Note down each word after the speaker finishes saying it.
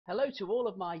Hello to all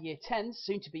of my Year 10s,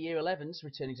 soon to be Year 11s,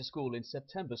 returning to school in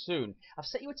September soon. I've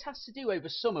set you a task to do over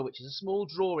summer, which is a small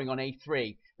drawing on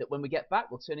A3 that when we get back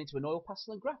will turn into an oil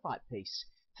pastel and graphite piece.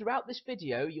 Throughout this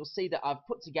video you'll see that I've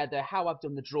put together how I've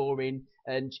done the drawing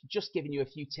and just given you a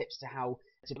few tips to how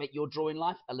to make your drawing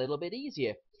life a little bit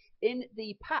easier. In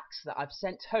the packs that I've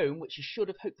sent home, which you should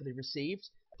have hopefully received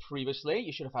previously,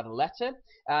 you should have had a letter,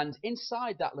 and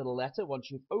inside that little letter, once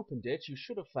you've opened it, you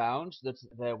should have found that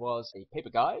there was a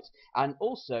paper guide and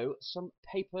also some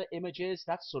paper images,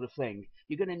 that sort of thing.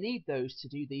 You're going to need those to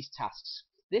do these tasks.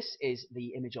 This is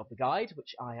the image of the guide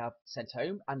which I have sent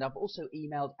home, and I've also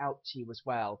emailed out to you as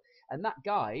well. And that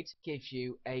guide gives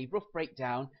you a rough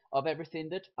breakdown of everything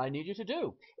that I need you to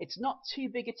do. It's not too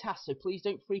big a task, so please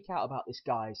don't freak out about this,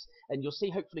 guys. And you'll see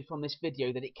hopefully from this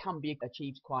video that it can be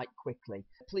achieved quite quickly.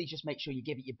 Please just make sure you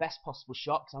give it your best possible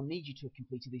shot, because I'll need you to have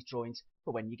completed these drawings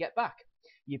for when you get back.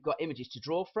 You've got images to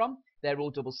draw from. They're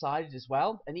all double-sided as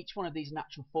well, and each one of these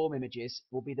natural form images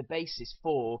will be the basis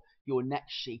for your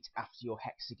next sheet after your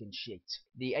hexagon sheet.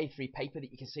 The A3 paper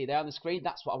that you can see there on the screen,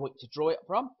 that's what I want you to draw it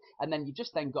from, and then you've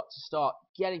just then got to start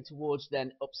getting towards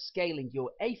then upscaling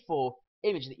your A4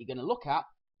 image that you're going to look at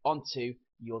onto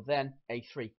your then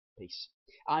A3 piece.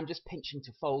 I'm just pinching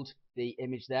to fold the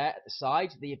image there at the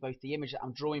side, both the image that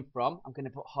I'm drawing from. I'm going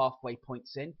to put halfway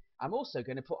points in. I'm also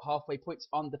going to put halfway points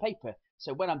on the paper.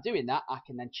 So when I'm doing that, I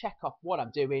can then check off what I'm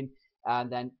doing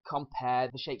and then compare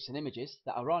the shapes and images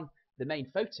that are on the main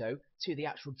photo to the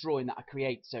actual drawing that I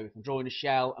create. So if I'm drawing a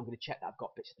shell, I'm going to check that I've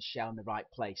got bits of the shell in the right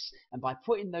place. And by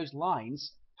putting those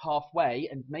lines halfway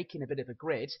and making a bit of a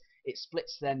grid, it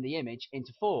splits then the image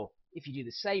into four. If you do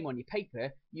the same on your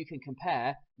paper, you can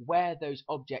compare where those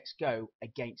objects go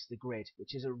against the grid,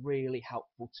 which is a really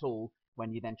helpful tool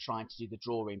when you're then trying to do the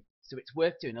drawing. So it's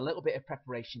worth doing a little bit of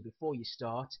preparation before you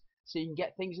start so you can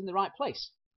get things in the right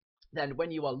place. Then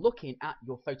when you are looking at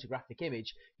your photographic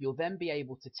image, you'll then be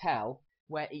able to tell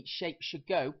where each shape should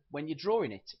go when you're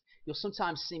drawing it. You'll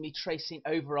sometimes see me tracing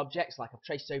over objects, like I've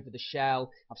traced over the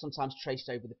shell, I've sometimes traced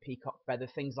over the peacock feather,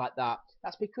 things like that.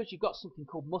 That's because you've got something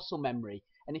called muscle memory,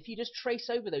 and if you just trace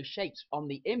over those shapes on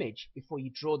the image before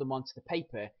you draw them onto the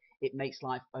paper, it makes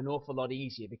life an awful lot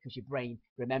easier because your brain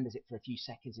remembers it for a few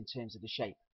seconds in terms of the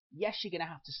shape. Yes, you're going to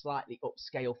have to slightly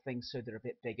upscale things so they're a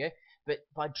bit bigger, but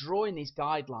by drawing these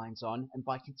guidelines on and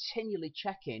by continually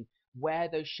checking where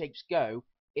those shapes go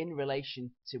in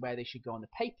relation to where they should go on the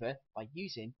paper by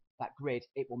using that grid,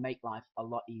 it will make life a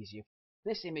lot easier.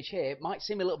 This image here might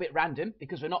seem a little bit random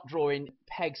because we're not drawing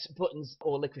pegs, buttons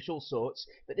or licorice all sorts,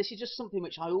 but this is just something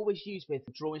which I always use with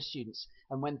drawing students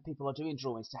and when people are doing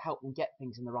drawings to help them get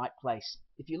things in the right place.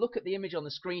 If you look at the image on the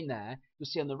screen there, you'll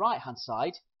see on the right hand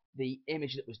side the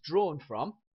image that was drawn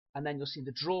from, and then you'll see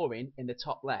the drawing in the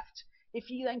top left. If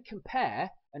you then compare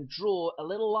and draw a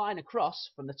little line across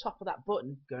from the top of that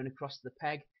button going across the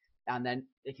peg, and then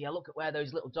if you look at where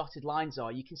those little dotted lines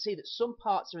are, you can see that some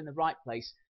parts are in the right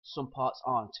place, some parts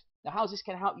aren't. Now how's this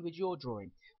going to help you with your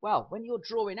drawing? Well, when you're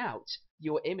drawing out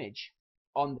your image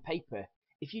on the paper,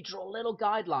 if you draw little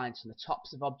guidelines from the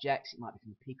tops of objects, it might be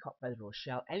from a peacock feather or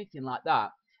shell, anything like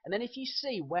that, and then if you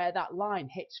see where that line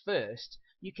hits first,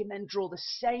 you can then draw the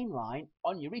same line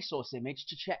on your resource image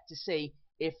to check to see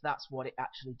if that's what it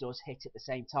actually does hit at the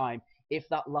same time, if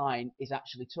that line is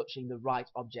actually touching the right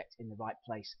object in the right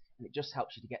place. And it just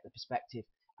helps you to get the perspective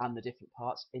and the different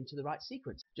parts into the right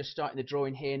sequence. Just starting the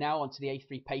drawing here now onto the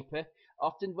A3 paper.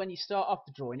 Often when you start off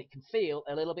the drawing, it can feel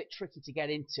a little bit tricky to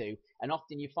get into, and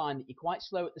often you find that you're quite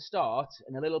slow at the start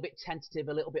and a little bit tentative,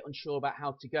 a little bit unsure about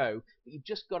how to go, but you've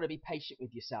just got to be patient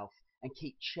with yourself and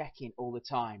keep checking all the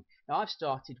time. Now I've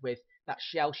started with that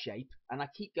shell shape and I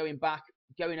keep going back,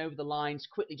 going over the lines,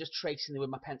 quickly just tracing them with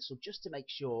my pencil just to make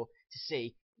sure to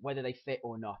see whether they fit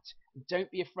or not. Don't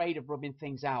be afraid of rubbing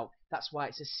things out. That's why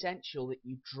it's essential that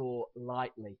you draw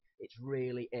lightly. It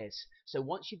really is. So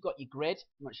once you've got your grid,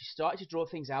 once you started to draw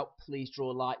things out, please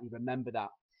draw lightly. Remember that.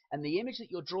 And the image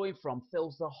that you're drawing from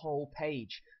fills the whole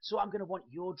page. So I'm going to want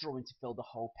your drawing to fill the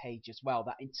whole page as well,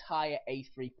 that entire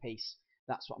A3 piece.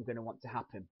 That's what I'm going to want to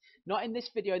happen. Not in this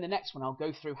video, in the next one I'll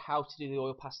go through how to do the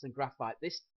oil pastel and graphite.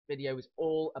 This video is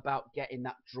all about getting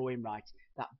that drawing right,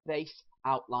 that base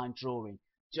outline drawing.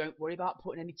 Don't worry about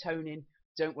putting any tone in,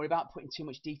 don't worry about putting too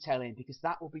much detail in, because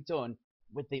that will be done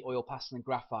with the oil pastel and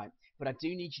graphite. But I do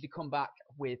need you to come back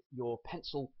with your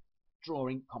pencil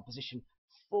drawing composition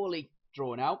fully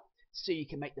drawn out so you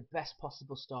can make the best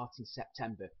possible start in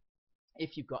September.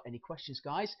 If you've got any questions,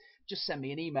 guys, just send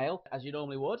me an email as you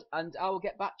normally would, and I will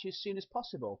get back to you as soon as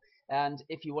possible. And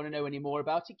if you want to know any more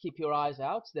about it, keep your eyes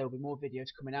out. There will be more videos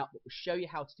coming out that will show you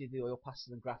how to do the oil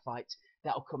pastel and graphite.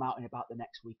 That will come out in about the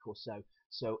next week or so.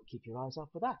 So keep your eyes out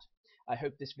for that. I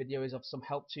hope this video is of some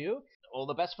help to you. All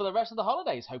the best for the rest of the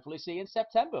holidays. Hopefully see you in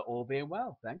September. All being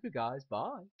well. Thank you guys.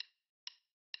 Bye.